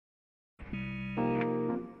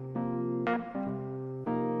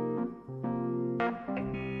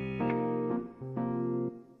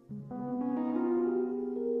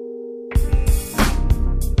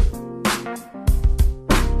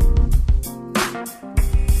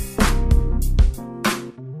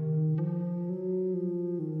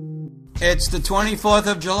It's the 24th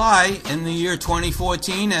of July in the year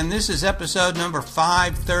 2014, and this is episode number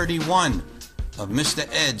 531 of Mr.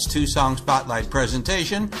 Ed's two-song spotlight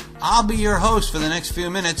presentation. I'll be your host for the next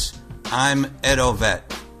few minutes. I'm Ed Ovett.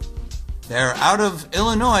 They're out of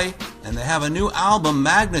Illinois, and they have a new album,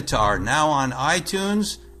 Magnetar, now on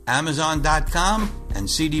iTunes, Amazon.com, and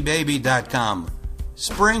CDBaby.com.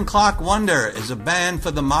 Spring Clock Wonder is a band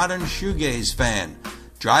for the modern shoegaze fan.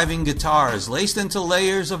 Driving guitars laced into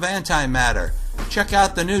layers of antimatter. Check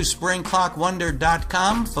out the new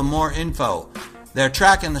springclockwonder.com for more info. Their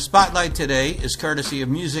track in the spotlight today is courtesy of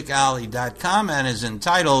musicalley.com and is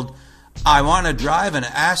entitled, I Wanna Drive an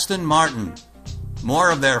Aston Martin.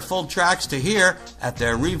 More of their full tracks to hear at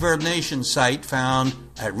their Reverbnation site found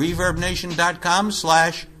at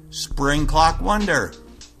reverbnation.com/springclockwonder.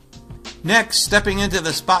 Next, stepping into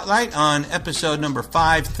the spotlight on episode number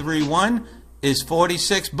 531 is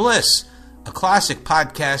 46 Bliss, a classic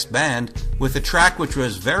podcast band with a track which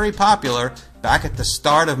was very popular back at the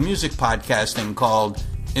start of music podcasting called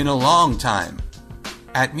In a Long Time.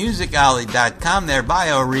 At musicalley.com, their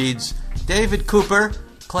bio reads, David Cooper,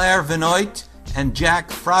 Claire Venoit, and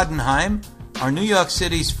Jack Frodenheim are New York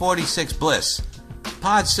City's 46 Bliss.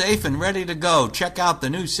 Pod safe and ready to go. Check out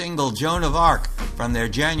the new single Joan of Arc from their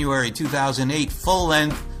January 2008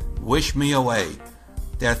 full-length Wish Me Away.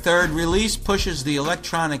 Their third release pushes the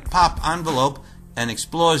electronic pop envelope and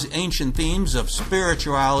explores ancient themes of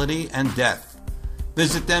spirituality and death.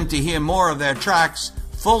 Visit them to hear more of their tracks,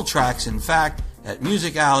 full tracks in fact, at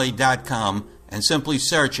musicalley.com and simply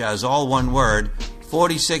search as all one word,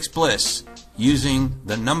 46 Bliss, using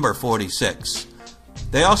the number 46.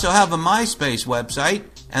 They also have a MySpace website,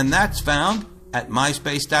 and that's found at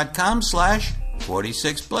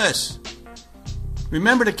myspace.com/46bliss.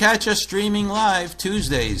 Remember to catch us streaming live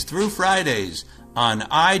Tuesdays through Fridays on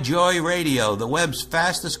iJoy Radio, the web's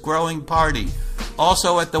fastest growing party.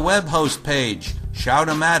 Also at the web host page,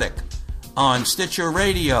 Shoutomatic, on Stitcher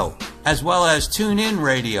Radio, as well as Tunein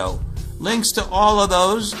Radio. Links to all of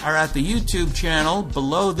those are at the YouTube channel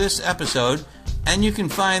below this episode, and you can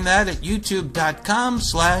find that at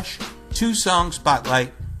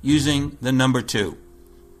youtube.com/two-song-spotlight using the number 2.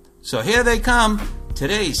 So here they come.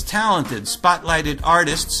 Today's talented spotlighted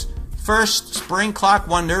artists. First, Spring Clock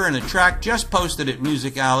Wonder and a track just posted at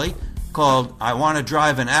Music Alley called I Wanna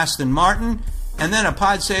Drive an Aston Martin, and then a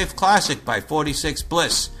PodSafe classic by 46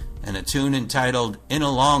 Bliss and a tune entitled In a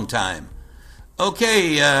Long Time.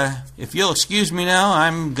 Okay, if you'll excuse me now,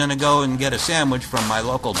 I'm gonna go and get a sandwich from my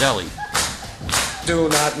local deli. Do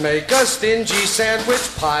not make a stingy sandwich,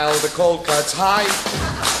 pile the cold cuts high.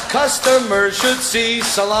 Customers should see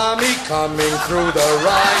salami coming through the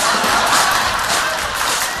rye.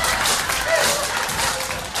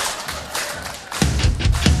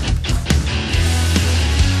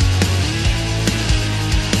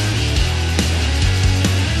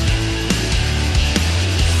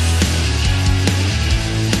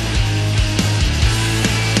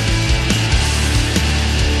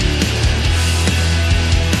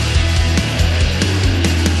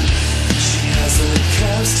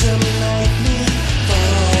 To make me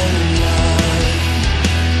fall in love.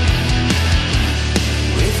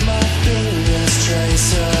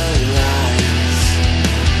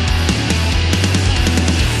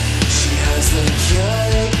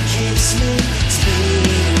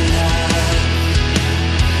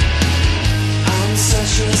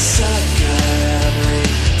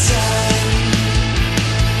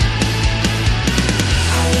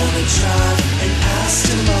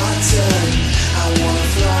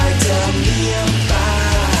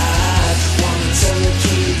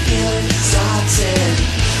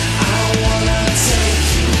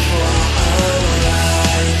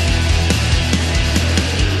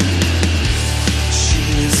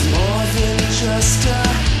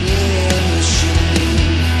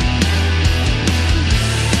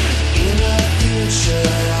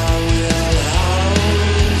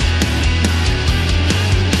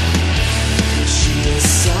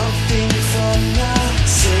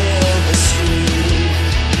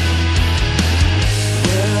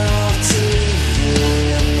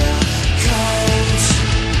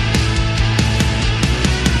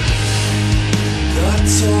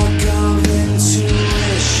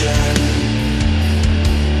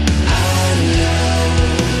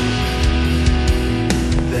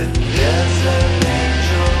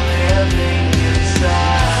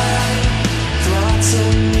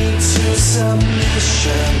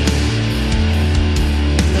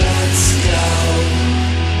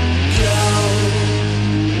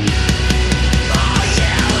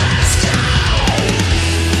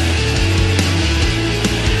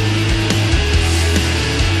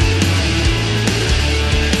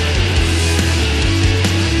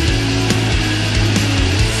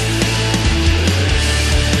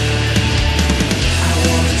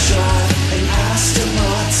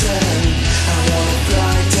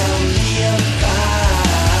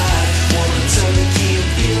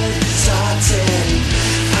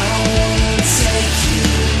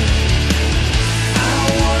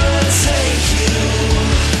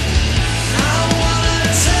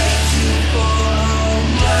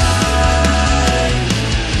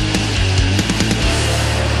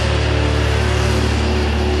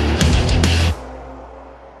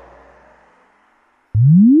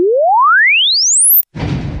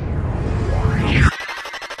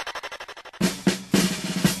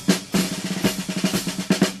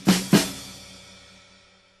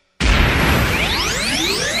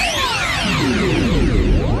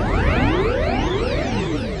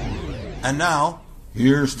 And now,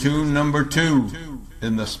 here's tune number 2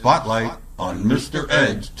 in the spotlight on Mr.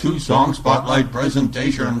 Ed's 2-song spotlight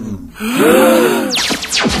presentation.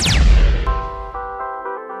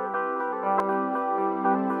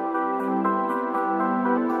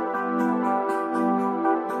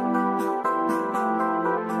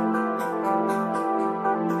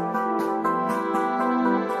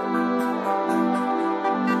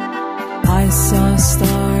 I saw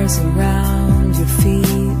stars around your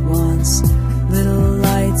feet once, little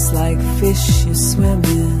lights like fish you swim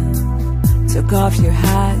in. Took off your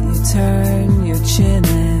hat, you turned your chin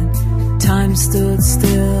and time stood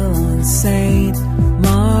still on St.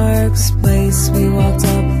 Mark's Place. We walked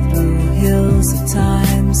up through hills of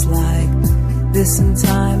times like this and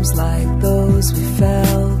times like those. We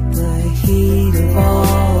felt the heat of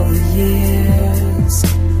all the years.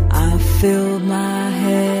 I filled my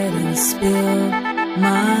head and spilled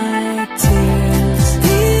my tears.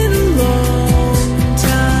 In a long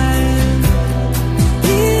time,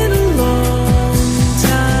 in a long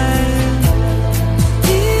time,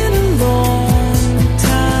 in a long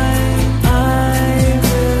time, I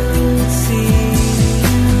will see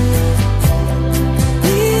you.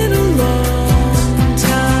 In a long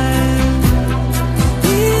time,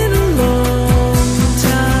 in a long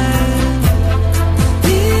time,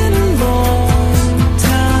 in a long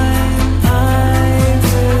time, I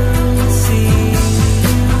will see you.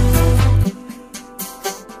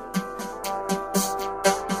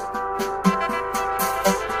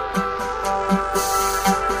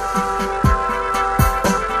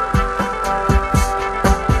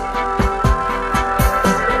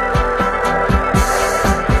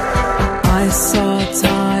 I saw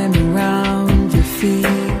time around your feet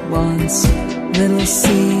once, little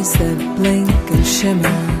seas that blink and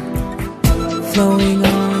shimmer, flowing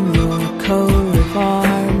on your coat of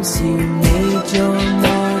arms. You made your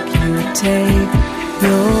mark, you take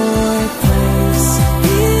your place.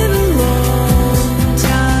 In a long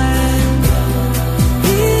time,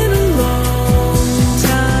 in a long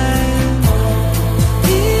time,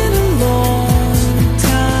 in a long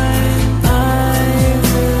time, I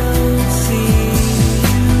will see you.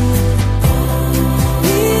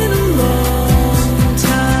 In a long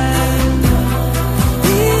time,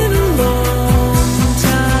 in a long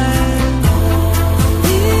time,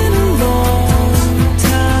 in a long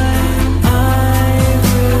time, I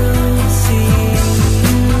will see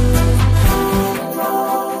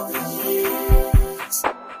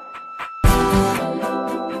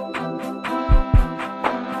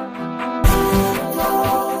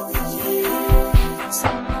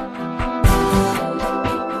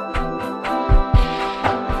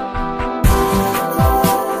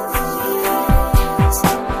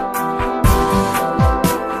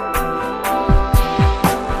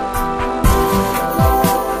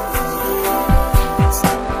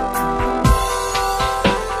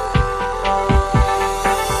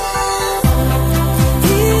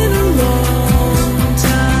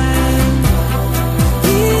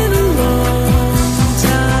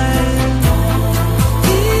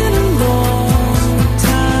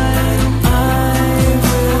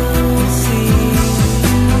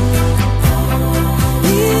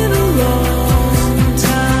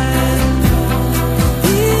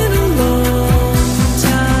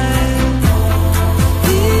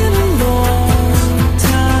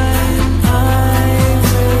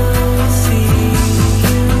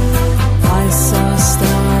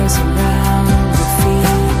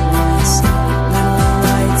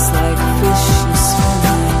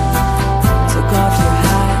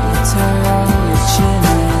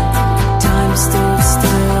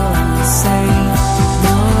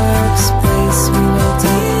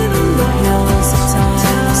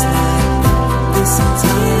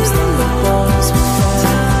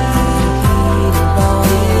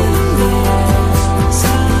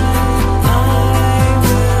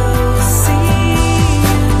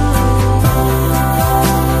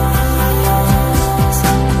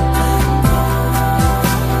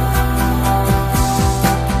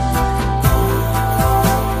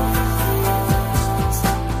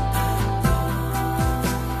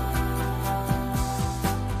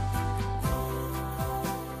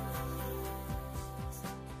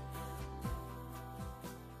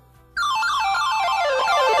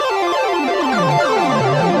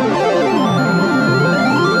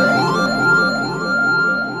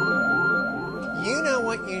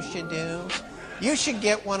You should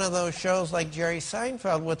get one of those shows like Jerry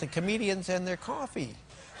Seinfeld with the comedians and their coffee.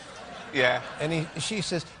 Yeah. And she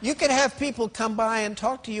says, you could have people come by and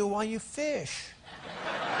talk to you while you fish.